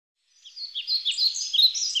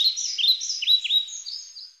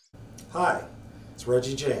Hi, it's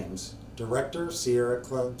Reggie James, Director of Sierra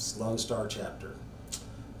Club's Lone Star Chapter.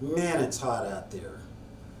 Man, it's hot out there.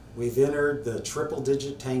 We've entered the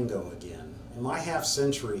triple-digit tango again. In my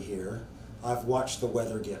half-century here, I've watched the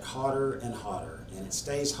weather get hotter and hotter, and it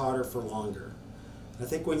stays hotter for longer. I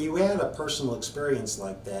think when you add a personal experience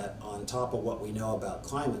like that on top of what we know about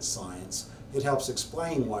climate science, it helps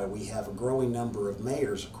explain why we have a growing number of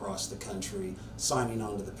mayors across the country signing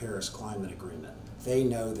on to the Paris Climate Agreement. They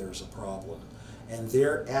know there's a problem, and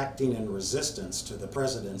they're acting in resistance to the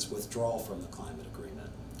president's withdrawal from the climate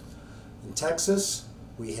agreement. In Texas,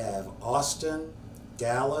 we have Austin,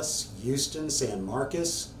 Dallas, Houston, San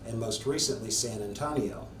Marcos, and most recently San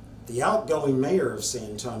Antonio. The outgoing mayor of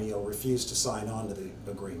San Antonio refused to sign on to the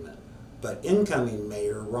agreement, but incoming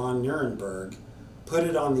mayor Ron Nirenberg put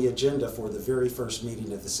it on the agenda for the very first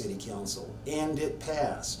meeting of the city council, and it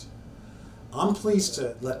passed. I'm pleased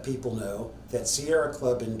to let people know that Sierra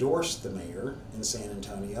Club endorsed the mayor in San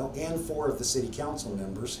Antonio and 4 of the city council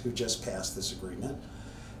members who just passed this agreement.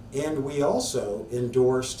 And we also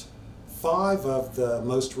endorsed 5 of the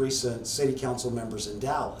most recent city council members in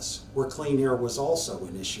Dallas, where clean air was also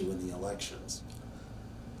an issue in the elections.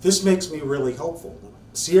 This makes me really hopeful.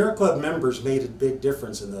 Sierra Club members made a big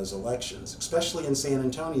difference in those elections, especially in San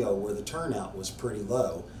Antonio where the turnout was pretty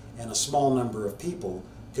low and a small number of people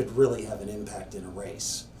could really have an impact in a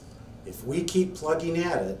race. If we keep plugging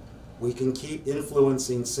at it, we can keep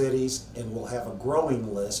influencing cities and we'll have a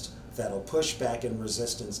growing list that'll push back in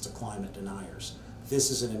resistance to climate deniers. This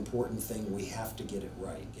is an important thing. We have to get it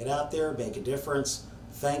right. Get out there, make a difference.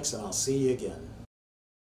 Thanks, and I'll see you again.